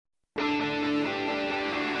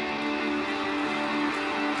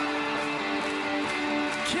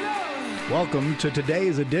Welcome to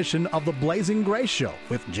today's edition of the Blazing Grace Show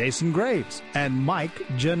with Jason Graves and Mike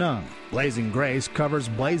Janung. Blazing Grace covers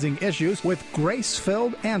blazing issues with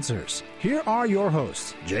grace-filled answers. Here are your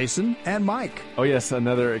hosts, Jason and Mike. Oh yes,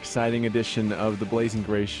 another exciting edition of the Blazing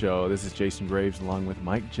Grace Show. This is Jason Graves along with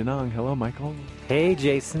Mike Janung. Hello, Michael. Hey,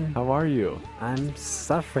 Jason. How are you? I'm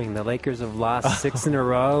suffering. The Lakers have lost 6 in a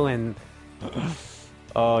row, and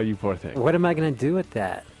oh, you poor thing. What am I going to do with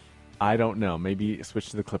that? I don't know. Maybe switch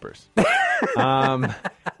to the Clippers.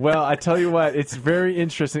 Well, I tell you what, it's very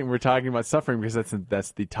interesting we're talking about suffering because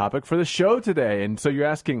that's the topic for the show today. And so you're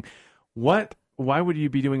asking, why would you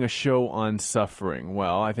be doing a show on suffering?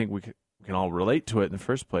 Well, I think we can all relate to it in the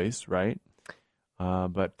first place, right?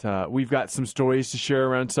 But we've got some stories to share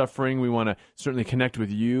around suffering. We want to certainly connect with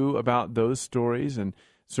you about those stories and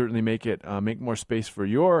certainly make more space for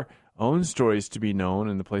your own stories to be known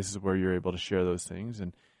in the places where you're able to share those things.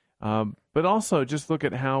 And but also just look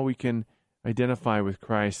at how we can identify with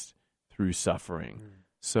Christ through suffering.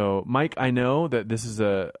 So, Mike, I know that this is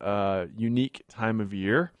a unique time of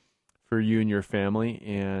year for you and your family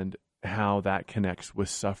and how that connects with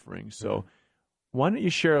suffering. So why don't you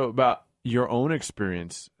share about your own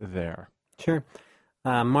experience there? Sure.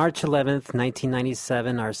 March 11th,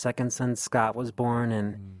 1997, our second son, Scott, was born,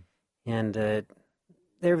 and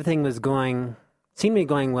everything seemed to be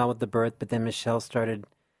going well with the birth, but then Michelle started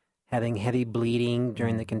having heavy bleeding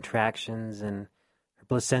during the contractions, and her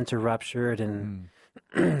placenta ruptured, and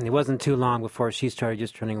it wasn't too long before she started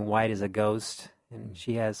just turning white as a ghost, and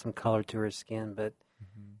she has some color to her skin, but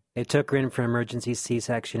they took her in for emergency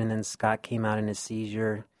C-section, and then Scott came out in a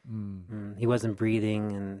seizure. He wasn't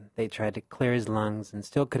breathing, and they tried to clear his lungs and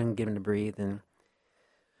still couldn't get him to breathe, and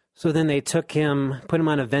so then they put him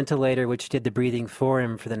on a ventilator, which did the breathing for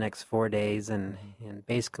him for the next 4 days, and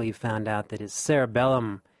basically found out that his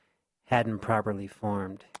cerebellum hadn't properly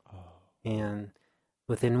formed. And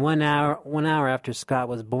within 1 hour after Scott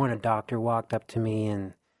was born, a doctor walked up to me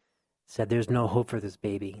and said, "There's no hope for this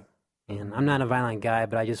baby." And I'm not a violent guy,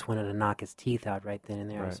 but I just wanted to knock his teeth out right then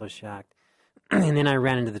and there. Right. I was so shocked. And then I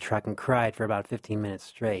ran into the truck and cried for about 15 minutes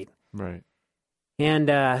straight. Right. And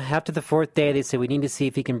after the 4th day, they said, we need to see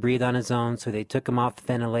if he can breathe on his own. So they took him off the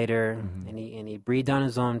ventilator, and he breathed on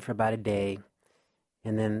his own for about a day.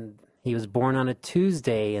 And then he was born on a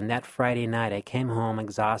Tuesday, and that Friday night I came home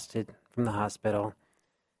exhausted from the hospital.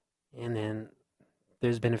 And then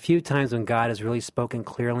there's been a few times when God has really spoken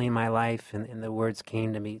clearly in my life, and the words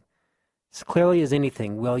came to me as clearly as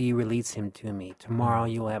anything: will you release him to me? Tomorrow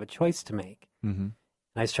you will have a choice to make. And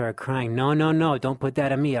I started crying, no, don't put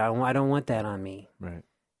that on me. I don't want that on me. Right.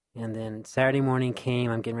 And then Saturday morning came,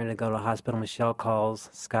 I'm getting ready to go to the hospital. Michelle calls.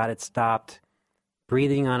 Scott had stopped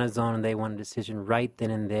breathing on his own, and they want a decision right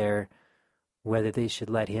then and there whether they should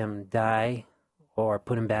let him die or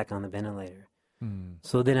put him back on the ventilator.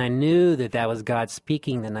 So then I knew that was God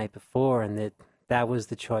speaking the night before, and that was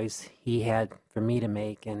the choice he had for me to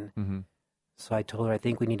make. And so I told her, I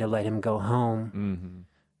think we need to let him go home.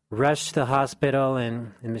 Rushed to the hospital,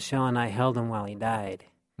 and Michelle and I held him while he died.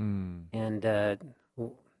 And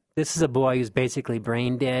this is a boy who's basically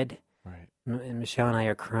brain dead. Right. And Michelle and I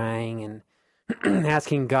are crying and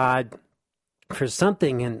asking God for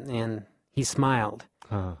something, and he smiled.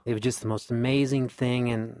 It was just the most amazing thing,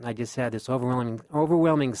 and I just had this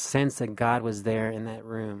overwhelming sense that God was there in that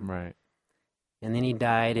room. Right. And then he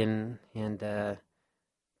died, and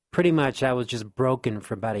pretty much I was just broken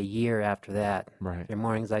for about a year after that. Right. There were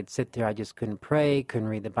mornings I'd sit there, I just couldn't pray, couldn't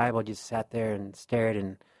read the Bible, just sat there and stared,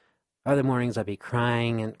 and other mornings I'd be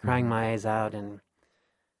crying my eyes out.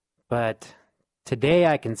 But today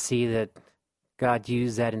I can see that God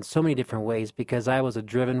used that in so many different ways, because I was a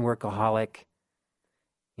driven workaholic,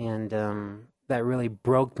 and that really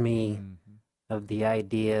broke me of the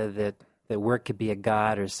idea that work could be a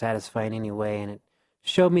god or satisfy in any way, and it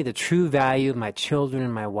showed me the true value of my children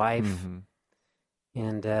and my wife.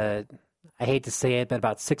 And I hate to say it, but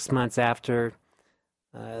about 6 months after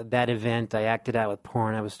that event, I acted out with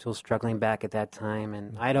porn. I was still struggling back at that time,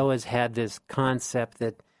 and I'd always had this concept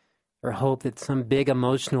or hope that some big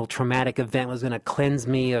emotional traumatic event was going to cleanse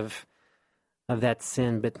me of that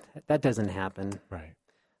sin, but that doesn't happen. Right.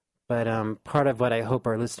 But part of what I hope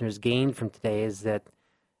our listeners gain from today is that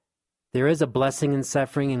there is a blessing in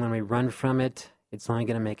suffering, and when we run from it, it's only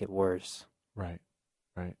going to make it worse. Right.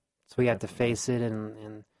 So we have to face it,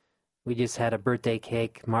 and we just had a birthday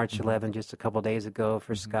cake, March 11th, just a couple days ago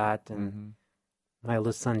for Scott, and my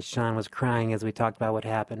little son Sean was crying as we talked about what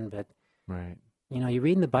happened. But right. You know, you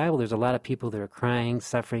read in the Bible, there's a lot of people that are crying,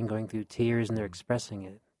 suffering, going through tears, and they're expressing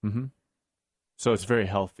it. So it's very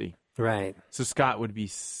healthy. Right. So Scott would be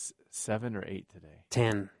 7 or 8 today?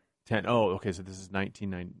 10. 10. Oh, okay. So this is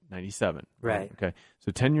 1997. Right. Okay.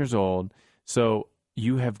 So 10 years old. So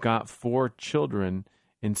you have got 4 children,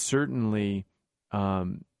 and certainly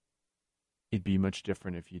it'd be much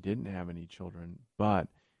different if you didn't have any children. But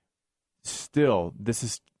still, this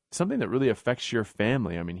is something that really affects your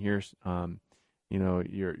family. I mean, here's,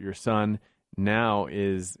 your son now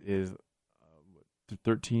is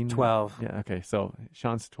 13? 12. Yeah, okay. So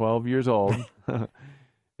Sean's 12 years old.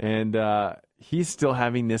 And he's still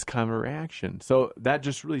having this kind of reaction. So that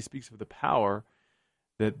just really speaks of the power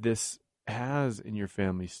that this has in your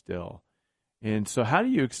family still. And so how do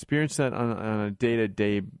you experience that on a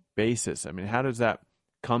day-to-day basis? I mean, how does that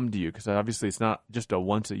come to you? Because obviously it's not just a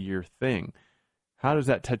once-a-year thing. How does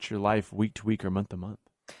that touch your life week to week or month to month?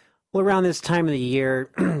 Well, around this time of the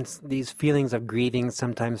year, these feelings of grieving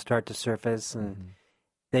sometimes start to surface, and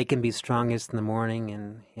they can be strongest in the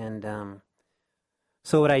morning. And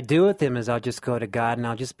so what I do with them is I'll just go to God and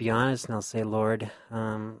I'll just be honest and I'll say, Lord,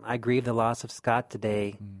 I grieve the loss of Scott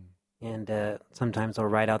today. And sometimes I'll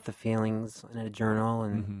write out the feelings in a journal.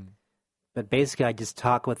 But basically I just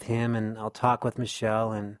talk with him, and I'll talk with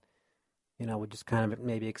Michelle, and, we'll just kind of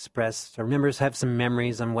maybe express our members, have some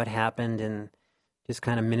memories on what happened, and just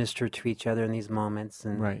kind of minister to each other in these moments.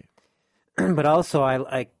 And Right. But also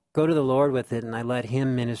I go to the Lord with it, and I let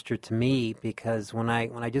him minister to me, because when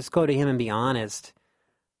I just go to him and be honest,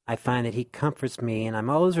 I find that he comforts me, and I'm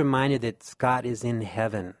always reminded that Scott is in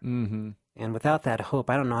heaven. Mm-hmm. And without that hope,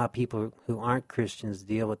 I don't know how people who aren't Christians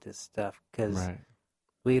deal with this stuff, because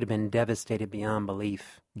we would have been devastated beyond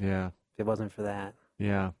belief Yeah. if it wasn't for that.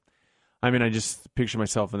 Yeah. I mean, I just picture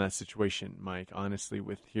myself in that situation, Mike, honestly,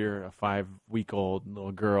 with here a 5-week-old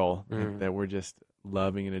little girl that we're just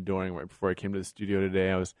loving and adoring. Right before I came to the studio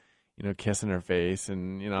today, I was, kissing her face,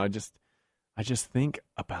 and, I just think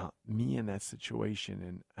about me in that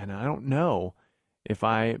situation, and I don't know if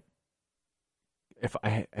I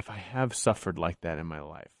have suffered like that in my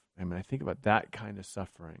life. I mean, I think about that kind of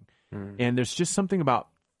suffering, and there's just something about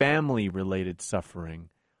family-related suffering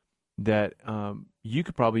that you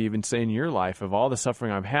could probably even say in your life, of all the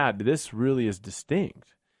suffering I've had, this really is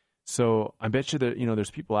distinct. So I bet you that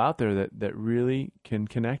there's people out there that really can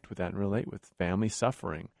connect with that and relate with family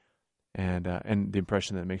suffering, and the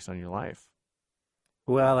impression that it makes on your life.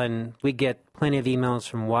 Well, and we get plenty of emails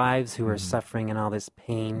from wives who are suffering and all this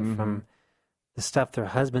pain from the stuff their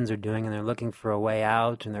husbands are doing, and they're looking for a way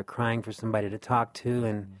out, and they're crying for somebody to talk to.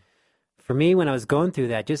 And for me, when I was going through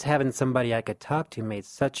that, just having somebody I could talk to made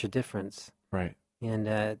such a difference. Right. And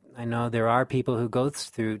I know there are people who go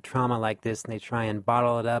through trauma like this, and they try and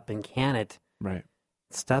bottle it up and can it, Right.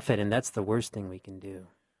 stuff it, and that's the worst thing we can do.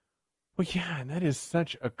 Well, yeah, and that is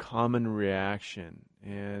such a common reaction.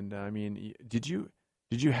 And I mean, did you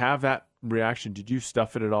have that reaction? Did you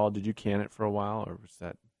stuff it at all? Did you can it for a while, or was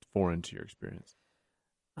that foreign to your experience?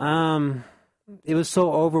 It was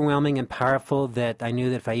so overwhelming and powerful that I knew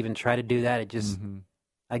that if I even tried to do that,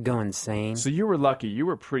 I'd go insane. So you were lucky. You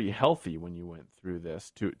were pretty healthy when you went through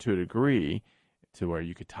this to a degree, to where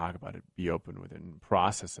you could talk about it, be open with it, and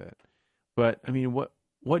process it. But I mean,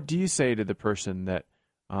 what do you say to the person that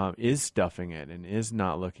is stuffing it and is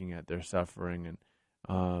not looking at their suffering? And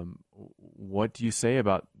what do you say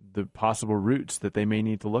about the possible roots that they may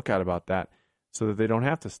need to look at about that, so that they don't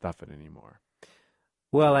have to stuff it anymore?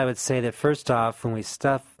 Well, I would say that first off, when we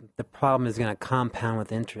stuff, the problem is going to compound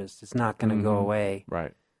with interest. It's not going to go away.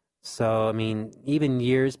 Right. So, I mean, even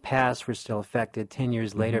years past, we're still affected 10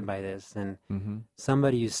 years later by this. And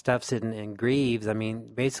somebody who stuffs it and grieves, I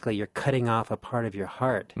mean, basically you're cutting off a part of your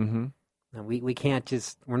heart. And we can't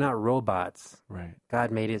we're not robots. Right.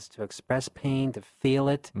 God made us to express pain, to feel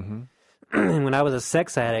it. And when I was a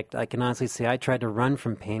sex addict, I can honestly say I tried to run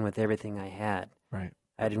from pain with everything I had. Right.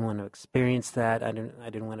 I didn't want to experience that. I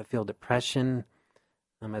didn't want to feel depression.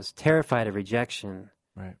 I was terrified of rejection.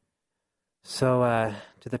 Right. So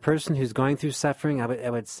to the person who's going through suffering, I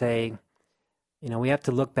would say, we have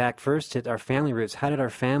to look back first at our family roots. How did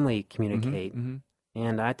our family communicate?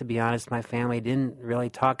 And I have to be honest, my family didn't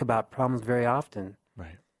really talk about problems very often.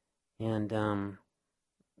 Right. And,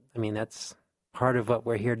 I mean, that's part of what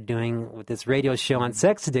we're here doing with this radio show on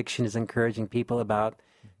sex addiction, is encouraging people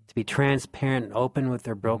to be transparent and open with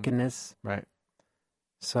their brokenness. Right.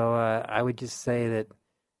 So I would just say that,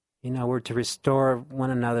 we're to restore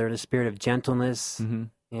one another in a spirit of gentleness,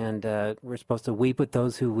 and we're supposed to weep with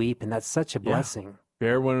those who weep, and that's such a blessing.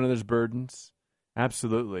 Bear one another's burdens.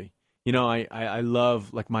 Absolutely. I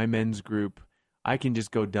love, like, my men's group. I can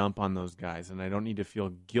just go dump on those guys, and I don't need to feel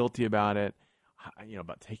guilty about it,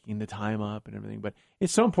 about taking the time up and everything. But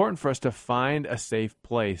it's so important for us to find a safe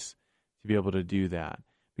place to be able to do that.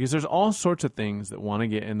 because there's all sorts of things that want to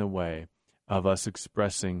get in the way of us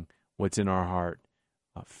expressing what's in our heart.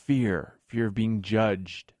 Fear of being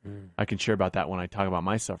judged. I can share about that when I talk about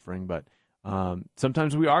my suffering, but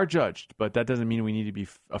sometimes we are judged, but that doesn't mean we need to be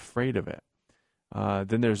afraid of it.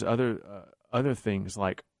 Then there's other things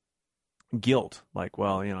like guilt, like,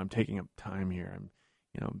 well, I'm taking up time here.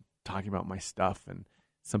 I'm, talking about my stuff, and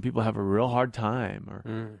some people have a real hard time,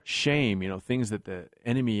 or shame, things that the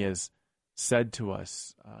enemy has said to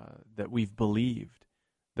us that we've believed,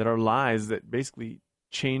 that are lies that basically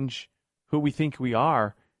change who we think we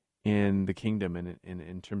are in the kingdom and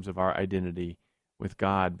in terms of our identity with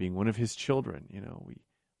God, being one of his children.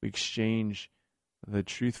 We exchange the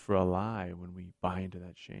truth for a lie when we buy into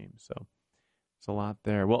that shame. So it's a lot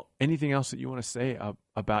there. Well, anything else that you want to say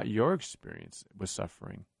about your experience with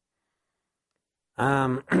suffering?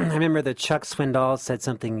 I remember that Chuck Swindoll said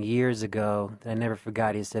something years ago that I never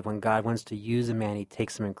forgot. He said, when God wants to use a man, he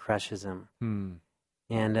takes him and crushes him.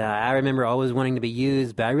 And I remember always wanting to be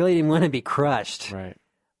used, but I really didn't want to be crushed. Right.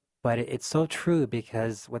 But it's so true,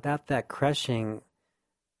 because without that crushing,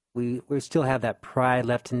 we still have that pride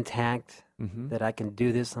left intact, that I can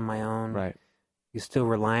do this on my own. Right. You still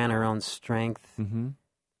rely on our own strength.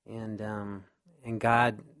 And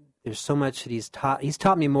God, there's so much that He's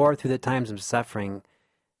taught me more through the times of suffering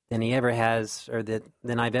than He ever has, or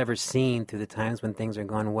than I've ever seen through the times when things are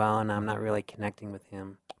going well and I'm not really connecting with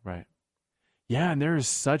Him. Right. Yeah, and there is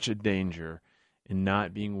such a danger in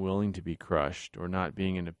not being willing to be crushed, or not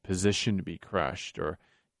being in a position to be crushed, or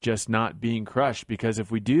just not being crushed, because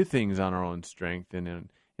if we do things on our own strength and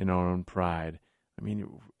in our own pride,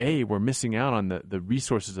 we're missing out on the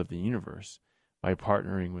resources of the universe by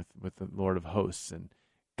partnering with the Lord of hosts and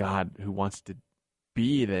God, who wants to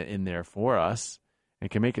be in there for us and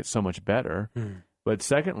can make it so much better. But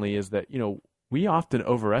secondly is that, we often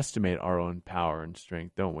overestimate our own power and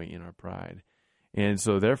strength, don't we, in our pride. And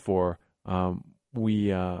so therefore,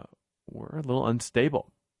 we're a little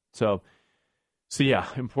unstable. So yeah,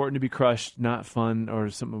 important to be crushed, not fun or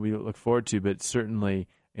something we look forward to, but certainly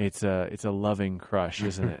it's a loving crush,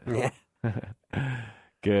 isn't it? Yeah.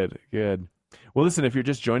 Good. Well, listen, if you're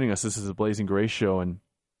just joining us, this is the Blazing Grace Show, and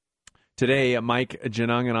today Mike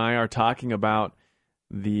Janung and I are talking about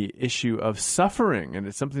the issue of suffering, and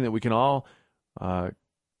it's something that we can all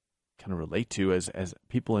kind of relate to as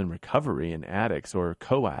people in recovery and addicts or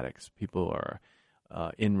co-addicts. People are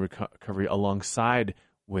in recovery alongside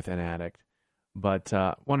with an addict. But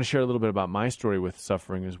I want to share a little bit about my story with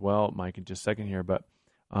suffering as well, Mike, in just a second here. But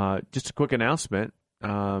just a quick announcement.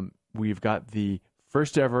 We've got the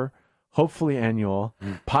first ever, hopefully annual,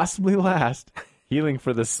 possibly last, Healing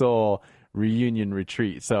for the Soul reunion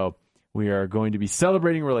retreat. So we are going to be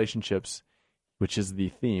celebrating relationships, which is the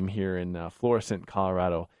theme here in Florissant,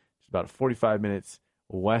 Colorado. It's about 45 minutes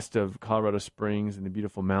west of Colorado Springs in the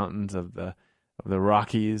beautiful mountains of the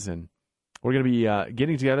Rockies. And we're going to be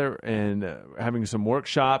getting together and having some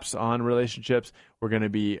workshops on relationships. We're going to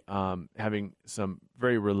be having some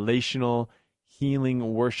very relational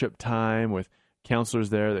healing worship time with counselors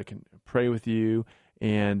there that can pray with you.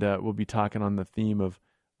 And we'll be talking on the theme of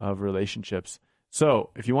relationships. So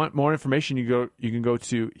if you want more information, you can go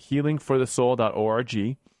to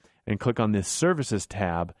healingforthesoul.org and click on the services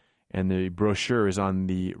tab, and the brochure is on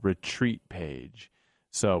the retreat page.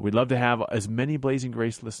 So we'd love to have as many Blazing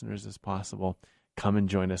Grace listeners as possible come and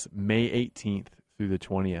join us May 18th through the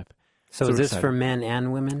 20th. So is this for men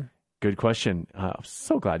and women? Good question. I'm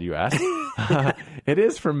so glad you asked. It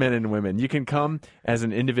is for men and women. You can come as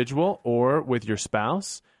an individual or with your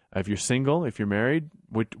spouse. If you're single, if you're married,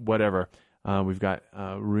 whatever. We've got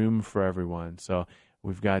room for everyone. So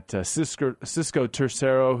we've got Cisco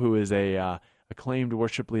Tercero, who is a acclaimed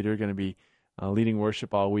worship leader, going to be leading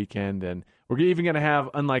worship all weekend. And we're even going to have,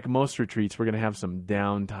 unlike most retreats, we're going to have some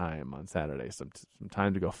downtime on Saturday, some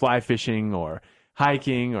time to go fly fishing or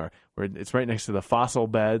hiking, or it's right next to the fossil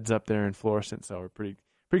beds up there in Florissant. So we're pretty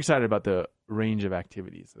excited about the range of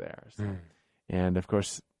activities there. So. And of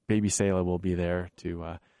course, baby Selah will be there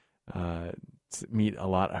to meet a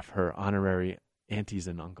lot of her honorary aunties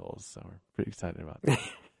and uncles. So we're pretty excited about that.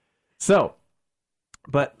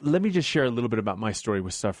 But let me just share a little bit about my story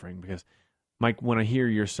with suffering, because Mike, when I hear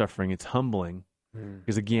your suffering, it's humbling.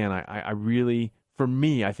 Because again, I really, for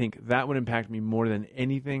me, I think that would impact me more than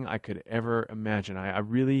anything I could ever imagine. I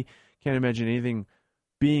really can't imagine anything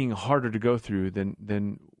being harder to go through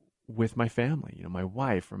than with my family, my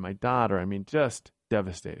wife or my daughter. Just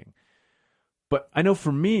devastating. But I know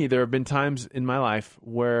for me, there have been times in my life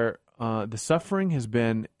where the suffering has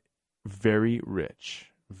been very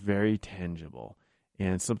rich, very tangible,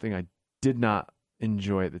 and something I did not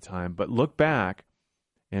enjoy at the time. But look back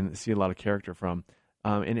and see a lot of character from.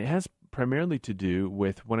 And it has primarily to do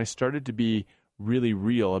with when I started to be really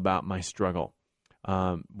real about my struggle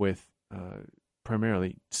with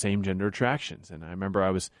primarily same-gender attractions. And I remember I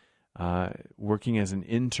was working as an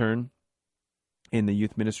intern in the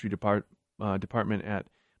youth ministry department at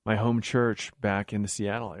my home church back in the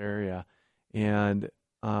Seattle area. And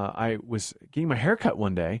I was getting my hair cut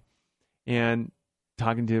one day and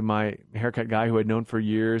talking to my haircut guy who I'd known for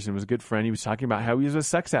years and was a good friend. He was talking about how he was a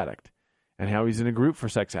sex addict and how he's in a group for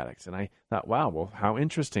sex addicts. And I thought, wow, well, how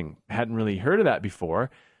interesting. Hadn't really heard of that before,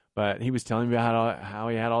 but he was telling me about how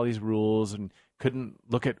he had all these rules and couldn't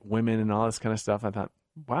look at women and all this kind of stuff. I thought,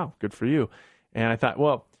 wow, good for you. And I thought,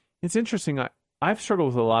 well, it's interesting. I've struggled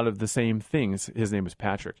with a lot of the same things. His name was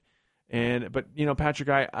Patrick. But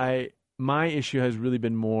Patrick, my issue has really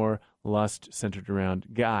been more lust centered around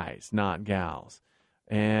guys, not gals.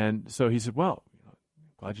 And so he said, well,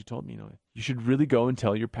 glad you told me, you should really go and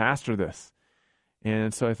tell your pastor this.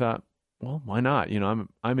 And so I thought, well, why not?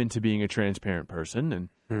 I'm into being a transparent person,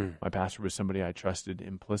 and my pastor was somebody I trusted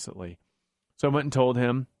implicitly. So I went and told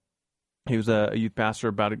him. He was a youth pastor,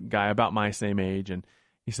 about a guy about my same age, and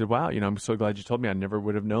he said, wow, I'm so glad you told me. I never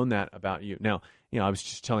would have known that about you. Now, I was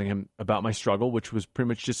just telling him about my struggle, which was pretty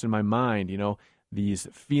much just in my mind, these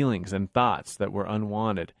feelings and thoughts that were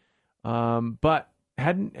unwanted. But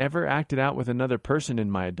hadn't ever acted out with another person in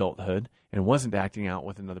my adulthood and wasn't acting out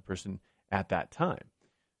with another person at that time.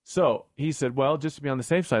 So he said, well, just to be on the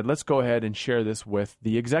safe side, let's go ahead and share this with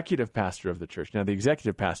the executive pastor of the church. Now, the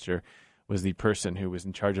executive pastor was the person who was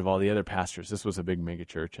in charge of all the other pastors. This was a big mega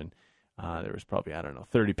church, and there was probably,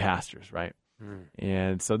 30 pastors, right?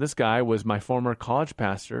 And so this guy was my former college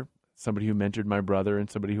pastor, somebody who mentored my brother and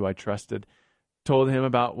somebody who I trusted. Told him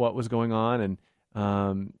about what was going on,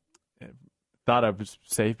 and thought I was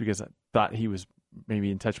safe because I thought he was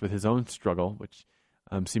maybe in touch with his own struggle, which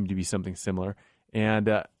seemed to be something similar.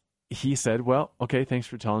 And he said, well, okay, thanks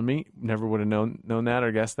for telling me. Never would have known that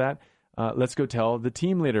or guessed that. Let's go tell the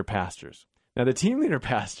team leader pastors. Now, the team leader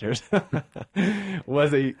pastors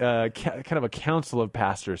was a kind of a council of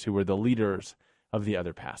pastors who were the leaders of the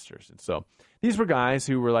other pastors. And so these were guys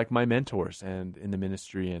who were like my mentors and in the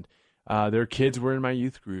ministry, and their kids were in my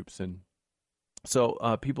youth groups. And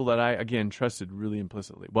so people that I, again, trusted really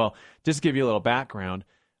implicitly. Well, just to give you a little background,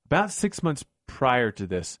 about 6 months prior to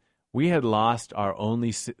this, we had lost our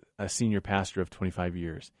only senior pastor of 25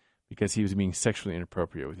 years because he was being sexually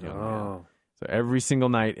inappropriate with young men. So every single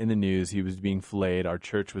night in the news, he was being filleted. Our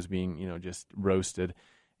church was being, just roasted.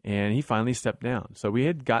 And he finally stepped down. So we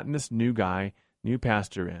had gotten this new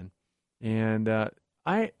pastor in. And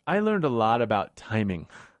I learned a lot about timing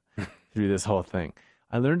through this whole thing.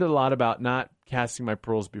 I learned a lot about not casting my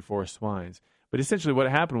pearls before swines. But essentially what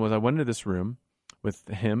happened was I went into this room with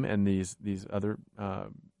him and these other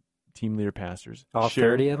team leader pastors. All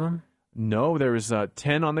 30 of them? No, there was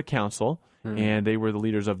 10 on the council, and they were the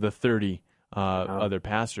leaders of the 30 other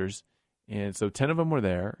pastors. And so 10 of them were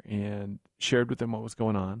there and shared with them what was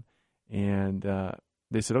going on. And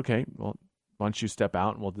they said, okay, well, why don't you step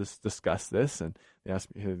out and we'll just discuss this. And they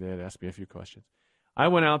had asked me a few questions. I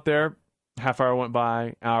went out there, half hour went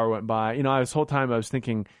by, hour went by. This whole time I was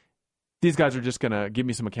thinking, these guys are just going to give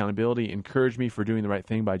me some accountability, encourage me for doing the right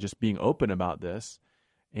thing by just being open about this,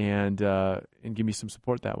 and give me some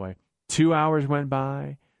support that way. 2 hours went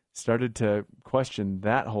by, started to question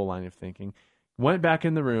that whole line of thinking. Went back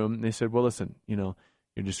in the room. And they said, well, listen, you're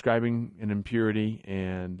describing an impurity,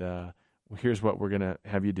 and here's what we're going to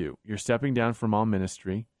have you do. You're stepping down from all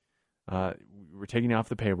ministry. We're taking you off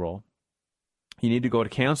the payroll. You need to go to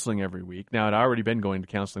counseling every week. Now, I'd already been going to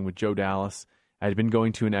counseling with Joe Dallas. I had been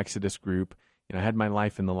going to an Exodus group. I had my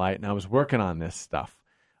life in the light, and I was working on this stuff.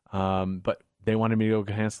 But they wanted me to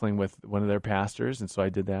go counseling with one of their pastors, and so I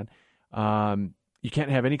did that. You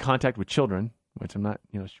can't have any contact with children, which I'm not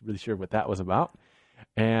really sure what that was about.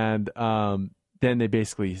 And then they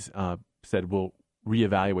basically said, we'll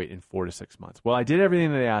reevaluate in 4 to 6 months. Well, I did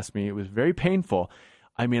everything that they asked me. It was very painful.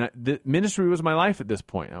 I mean, the ministry was my life at this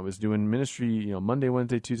point. I was doing ministry, Monday,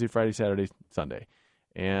 Wednesday, Tuesday, Friday, Saturday, Sunday.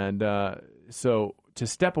 And so to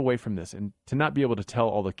step away from this and to not be able to tell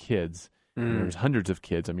all the kids, there was hundreds of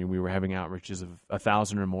kids. I mean, we were having outreaches of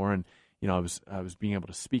 1,000 or more, and I was being able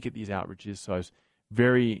to speak at these outreaches. So I was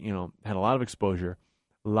very, had a lot of exposure,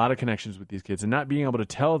 a lot of connections with these kids, and not being able to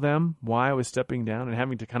tell them why I was stepping down and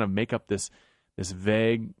having to kind of make up this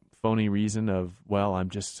vague, phony reason of, well, I'm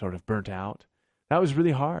just sort of burnt out. That was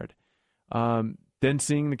really hard. Then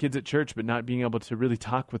seeing the kids at church, but not being able to really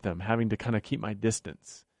talk with them, having to kind of keep my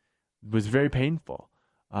distance, was very painful.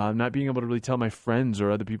 Not being able to really tell my friends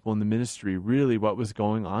or other people in the ministry really what was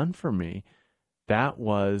going on for me. that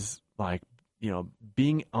was like,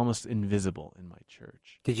 being almost invisible in my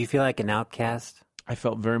church. Did you feel like an outcast? I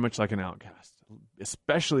felt very much like an outcast,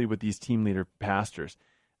 especially with these team leader pastors.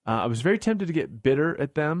 I was very tempted to get bitter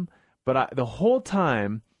at them, but the whole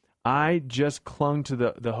time I just clung to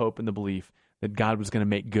the hope and the belief that God was going to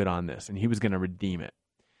make good on this and he was going to redeem it.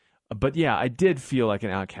 But yeah, I did feel like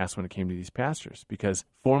an outcast when it came to these pastors because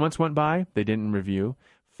 4 months went by, they didn't review.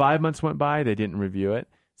 5 months went by, they didn't review it.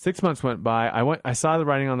 6 months went by, I saw the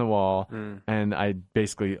writing on the wall, and I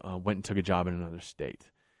basically went and took a job in another state.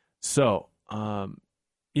 So,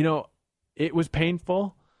 it was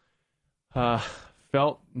painful,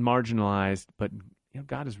 felt marginalized, but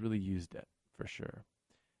God has really used it for sure.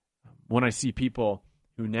 When I see people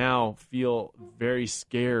who now feel very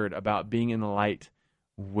scared about being in the light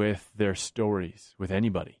with their stories, with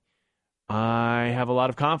anybody, I have a lot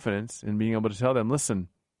of confidence in being able to tell them, listen,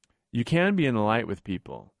 you can be in the light with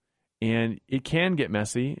people, and it can get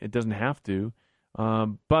messy. It doesn't have to.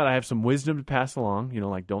 But I have some wisdom to pass along,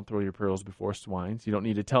 like don't throw your pearls before swines. You don't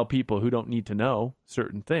need to tell people who don't need to know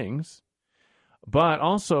certain things. But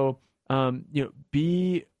also,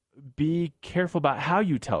 be careful about how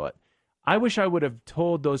you tell it. I wish I would have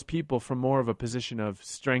told those people from more of a position of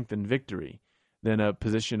strength and victory than a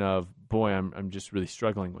position of, boy, I'm just really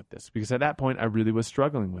struggling with this. Because at that point, I really was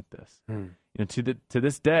struggling with this. To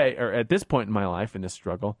this day, or at this point in my life, in this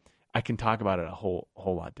struggle, I can talk about it a whole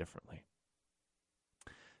lot differently.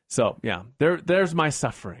 So, yeah, there's my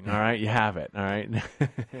suffering, all right? You have it, all right?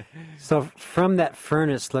 So from that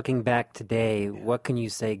furnace, looking back today, what can you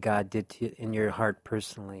say God did to you in your heart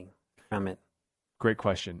personally from it? Great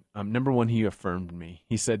question. Number one, he affirmed me.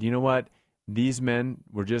 He said, you know what? These men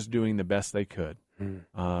were just doing the best they could.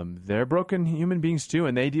 They're broken human beings too,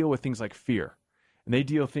 and they deal with things like fear. And they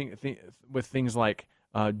deal with things like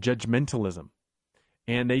judgmentalism.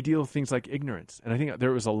 And they deal with things like ignorance. And I think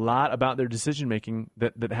there was a lot about their decision-making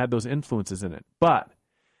that had those influences in it. But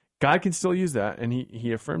God can still use that, and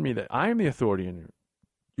he affirmed me that I am the authority in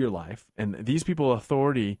your life, and these people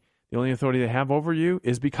authority, the only authority they have over you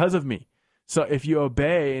is because of me. So if you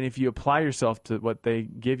obey and if you apply yourself to what they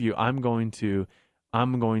give you, I'm going to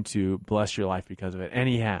bless your life because of it. And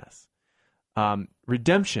he has.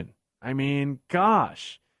 Redemption. I mean,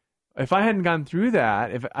 gosh, if I hadn't gone through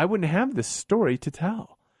that, I wouldn't have this story to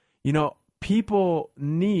tell. People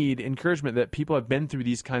need encouragement that people have been through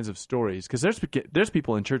these kinds of stories, because there's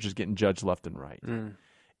people in churches getting judged left and right.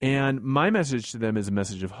 And my message to them is a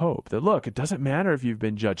message of hope that, look, it doesn't matter if you've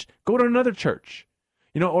been judged. Go to another church.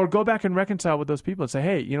 Or go back and reconcile with those people and say,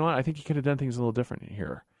 hey, you know what? I think you could have done things a little different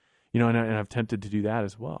here. And I'm tempted to do that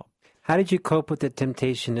as well. How did you cope with the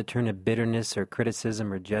temptation to turn to bitterness or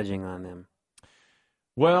criticism or judging on them?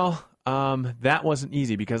 Well, that wasn't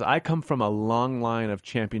easy because I come from a long line of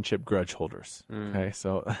championship grudge holders. Okay,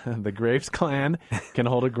 so the Graves clan can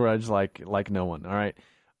hold a grudge like no one. All right,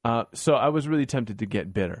 so I was really tempted to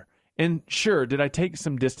get bitter. And sure, did I take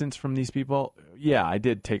some distance from these people? Yeah, I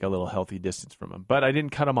did take a little healthy distance from them, but I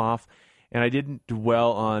didn't cut them off, and I didn't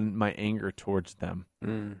dwell on my anger towards them.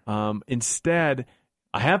 Instead,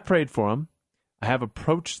 I have prayed for them, I have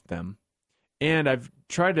approached them, and I've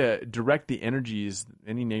tried to direct the energies,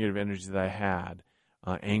 any negative energies that I had,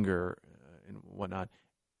 anger and whatnot,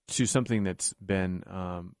 to something that's been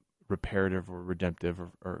reparative or redemptive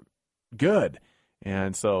or good.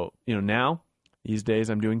 And so, now, these days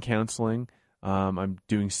I'm doing counseling, I'm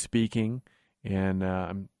doing speaking, and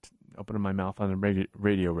I'm opening my mouth on the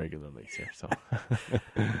radio regularly here. So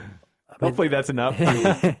hopefully that's enough.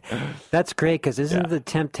 That's great, because isn't the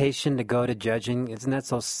temptation to go to judging, isn't that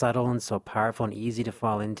so subtle and so powerful and easy to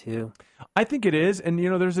fall into? I think it is. And,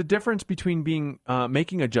 there's a difference between being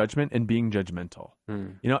making a judgment and being judgmental.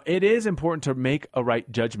 It is important to make a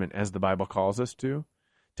right judgment, as the Bible calls us to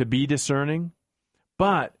be discerning.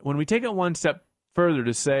 But when we take it one step further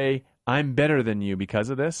to say, I'm better than you because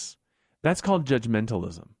of this, that's called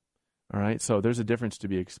judgmentalism. All right? So there's a difference to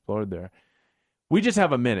be explored there. We just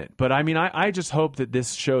have a minute, but I just hope that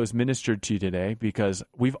this show is ministered to you today, because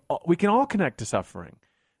we can all connect to suffering.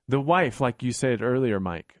 The wife, like you said earlier,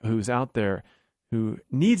 Mike, who's out there, who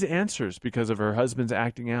needs answers because of her husband's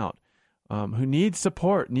acting out, who needs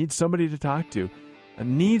support, needs somebody to talk to,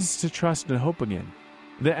 needs to trust and hope again.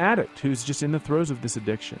 The addict who's just in the throes of this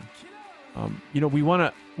addiction. We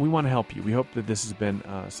want to help you. We hope that this has been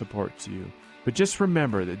support to you. But just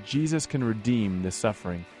remember that Jesus can redeem this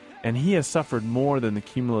suffering, and he has suffered more than the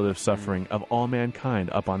cumulative suffering of all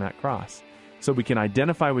mankind up on that cross. So we can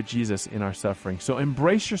identify with Jesus in our suffering. So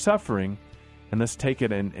embrace your suffering, and let's take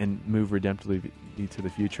it and move redemptively to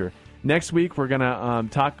the future. Next week, we're going to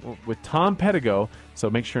talk with Tom Pettigo, so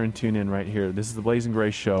make sure and tune in right here. This is the Blazing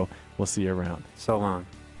Grace Show. We'll see you around. So long.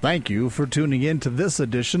 Thank you for tuning in to this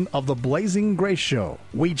edition of the Blazing Grace Show.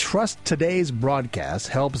 We trust today's broadcast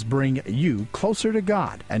helps bring you closer to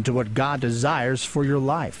God and to what God desires for your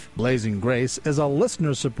life. Blazing Grace is a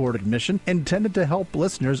listener-supported mission intended to help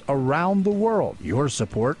listeners around the world. Your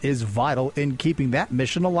support is vital in keeping that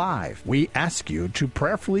mission alive. We ask you to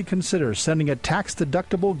prayerfully consider sending a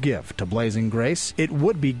tax-deductible gift to Blazing Grace. It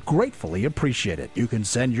would be gratefully appreciated. You can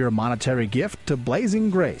send your monetary gift to Blazing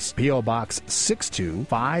Grace, P.O. Box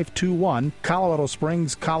 62521, Colorado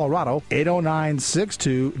Springs, Colorado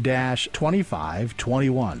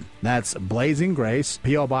 80962-2521. That's Blazing Grace,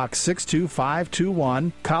 P.O. Box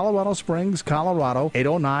 62521, Colorado Springs, Colorado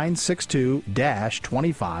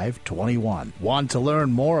 80962-2521. Want to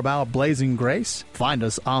learn more about Blazing Grace? Find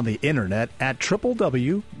us on the internet at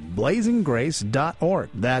www.blazinggrace.org.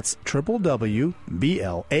 That's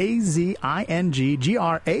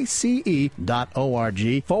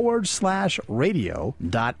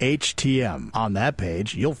www.blazinggrace.org/radio.htm. On that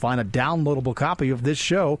page, you'll find a downloadable copy of this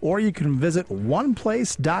show, or you can visit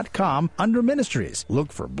oneplace.com under Ministries.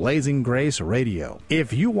 Look for Blazing Grace Radio.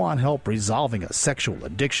 If you want help resolving a sexual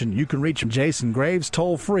addiction, you can reach Jason Graves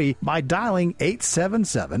toll-free by dialing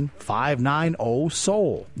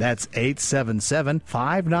 877-590-SOUL. That's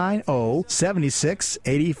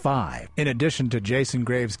 877-590-7685. In addition to Jason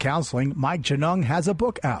Graves counseling, Mike Genung has a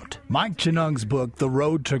book out. Mike Genung's book, The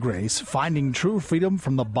Road to Grace, Finding True Freedom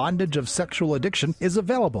from the Bondage of Sexual Addiction, is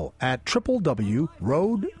available at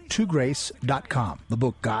www.roadtograce.com. The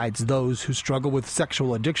book guides those who struggle with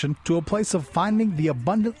sexual addiction to a place of finding the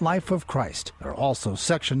abundant life of Christ. There are also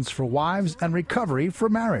sections for wives and recovery for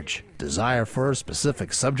marriage. Desire for a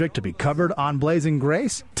specific subject to be covered on Blazing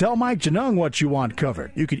Grace? Tell Mike Genung what you want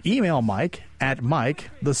covered. You can email Mike at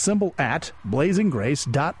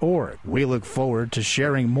blazinggrace.org. We look forward to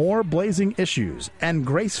sharing more blazing issues and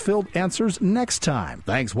grace-filled answers next time.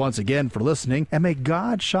 Thanks once again for listening, and may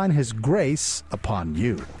God shine His grace upon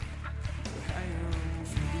you.